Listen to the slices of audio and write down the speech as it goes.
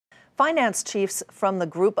Finance chiefs from the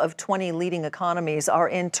group of 20 leading economies are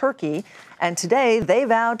in Turkey, and today they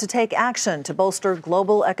vowed to take action to bolster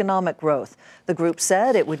global economic growth. The group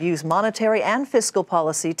said it would use monetary and fiscal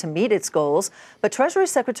policy to meet its goals, but Treasury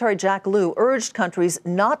Secretary Jack Lew urged countries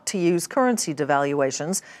not to use currency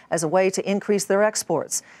devaluations as a way to increase their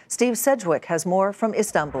exports. Steve Sedgwick has more from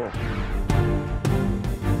Istanbul.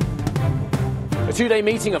 A two-day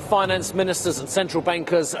meeting of finance ministers and central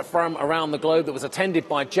bankers from around the globe that was attended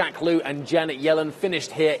by Jack Lew and Janet Yellen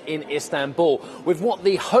finished here in Istanbul, with what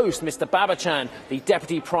the host, Mr. Babacan, the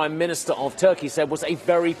Deputy Prime Minister of Turkey, said was a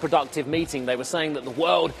very productive meeting. They were saying that the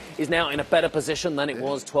world is now in a better position than it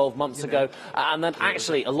was 12 months ago, and that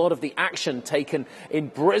actually a lot of the action taken in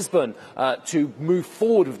Brisbane to move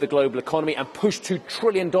forward with the global economy and push $2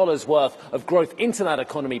 trillion worth of growth into that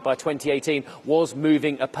economy by 2018 was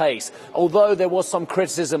moving apace. Although there was some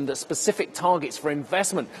criticism that specific targets for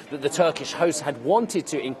investment that the Turkish host had wanted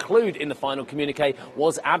to include in the final communique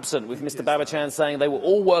was absent, with Mr. Babacan saying they were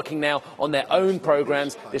all working now on their own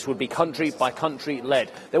programs. This would be country by country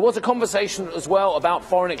led. There was a conversation as well about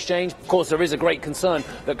foreign exchange. Of course, there is a great concern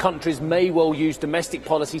that countries may well use domestic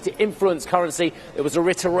policy to influence currency. There was a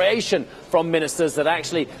reiteration from ministers that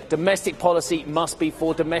actually domestic policy must be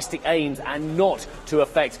for domestic aims and not to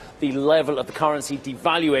affect the level of the currency,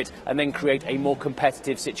 devalue it, and then create a more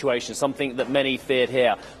competitive situation, something that many feared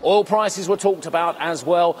here. Oil prices were talked about as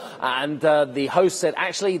well, and the host said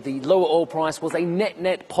actually the lower oil price was a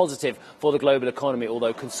net positive for the global economy,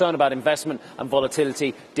 although concern about investment and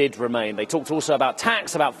volatility did remain. They talked also about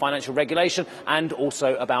tax, about financial regulation, and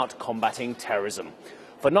also about combating terrorism.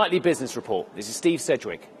 For Nightly Business Report, this is Steve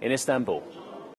Sedgwick in Istanbul.